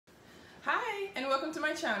And welcome to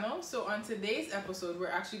my channel. So on today's episode, we're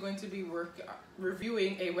actually going to be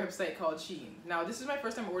reviewing a website called SHEIN. Now this is my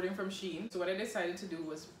first time ordering from SHEIN. So what I decided to do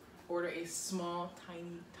was order a small,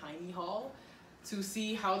 tiny haul to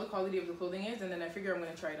see how the quality of the clothing is, and then I figure I'm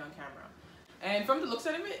going to try it on camera. And from the looks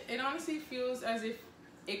of it, it honestly feels as if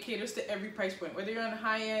it caters to every price point. Whether you're on the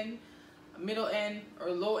high end, middle end, or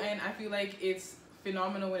low end, I feel like it's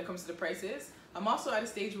phenomenal when it comes to the prices. I'm also at a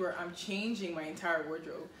stage where I'm changing my entire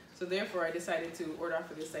wardrobe. So therefore, I decided to order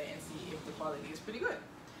off of this site and see if the quality is pretty good.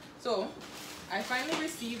 So I finally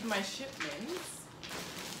received my shipments,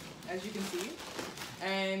 as you can see.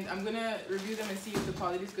 And I'm gonna review them and see if the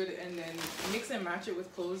quality is good, and then mix and match it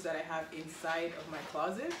with clothes that I have inside of my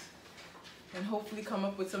closet, and hopefully come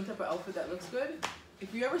up with some type of outfit that looks good.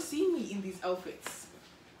 If you ever see me in these outfits,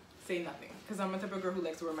 say nothing, because I'm the type of girl who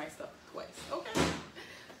likes to wear my stuff twice. Okay.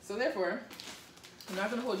 So therefore, I'm not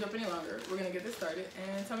gonna hold you up any longer. We're gonna get this started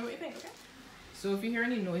and tell me what you think, okay? So if you hear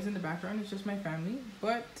any noise in the background, it's just my family.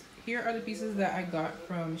 But here are the pieces that I got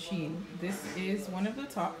from SHEIN. This is one of the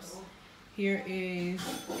tops. Here is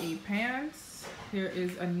a pants. Here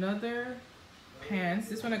is another pants.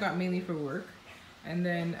 This one I got mainly for work. And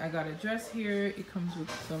then I got a dress here. It comes with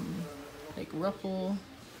some like ruffle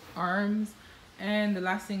arms. And the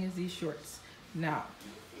last thing is these shorts. Now,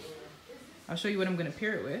 I'll show you what I'm gonna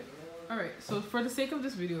pair it with. Alright, so for the sake of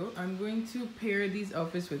this video, I'm going to pair these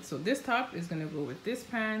outfits with. So this top is gonna go with this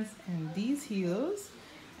pants and these heels.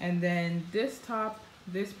 And then this top,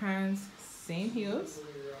 this pants, same heels.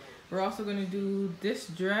 We're also gonna do this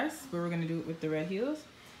dress, but we're gonna do it with the red heels.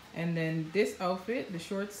 And then this outfit, the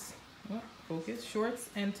shorts, shorts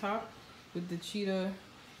and top with the cheetah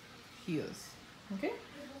heels, okay?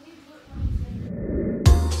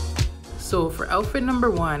 So for outfit number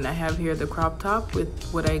one, I have here the crop top with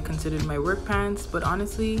what I considered my work pants, but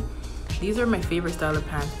honestly, these are my favorite style of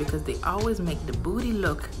pants because they always make the booty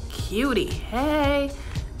look cutie. Hey,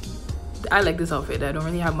 I like this outfit. I don't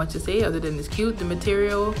really have much to say other than it's cute. The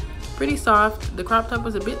material, pretty soft. The crop top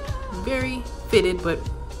was a bit very fitted, but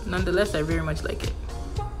nonetheless, I very much like it.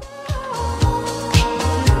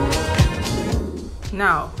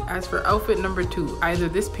 Now, as for outfit number two, either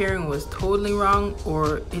this pairing was totally wrong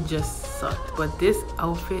or it just sucked. But this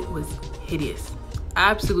outfit was hideous.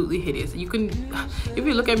 Absolutely hideous. You can, if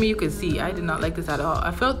you look at me, you can see I did not like this at all. I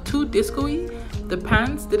felt too disco-y. The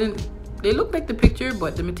pants didn't, they looked like the picture,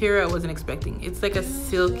 but the material I wasn't expecting. It's like a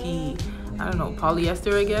silky, I don't know,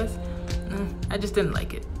 polyester, I guess. I just didn't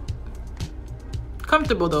like it.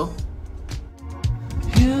 Comfortable though.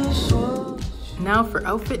 Now for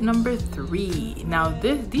outfit number three. Now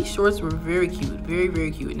these shorts were very cute, very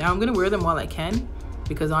cute. Now I'm gonna wear them while I can,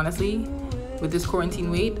 because honestly, with this quarantine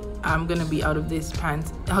weight, I'm gonna be out of these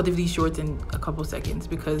shorts in a couple seconds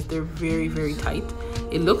because they're very tight.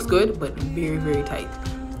 It looks good, but very tight.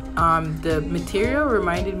 The material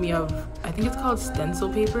reminded me of, I think it's called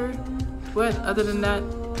stencil paper, but other than that,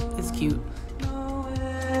 it's cute.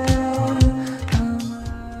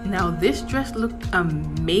 Now this dress looked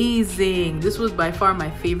amazing. This was by far my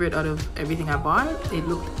favorite out of everything I bought. It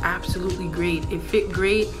looked absolutely great. It fit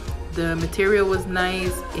great. The material was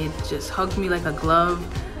nice. It just hugged me like a glove.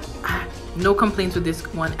 No complaints with this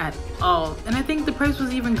one at all. And I think the price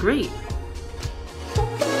was even great.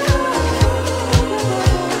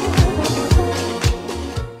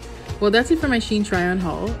 Well, that's it for my SHEIN try-on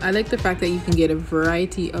haul. I like the fact that you can get a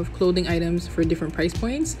variety of clothing items for different price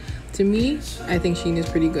points. To me, I think SHEIN is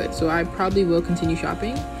pretty good, so I probably will continue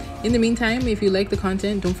shopping. In the meantime, if you like the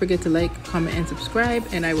content, don't forget to like, comment, and subscribe,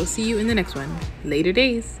 and I will see you in the next one. Later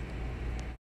days.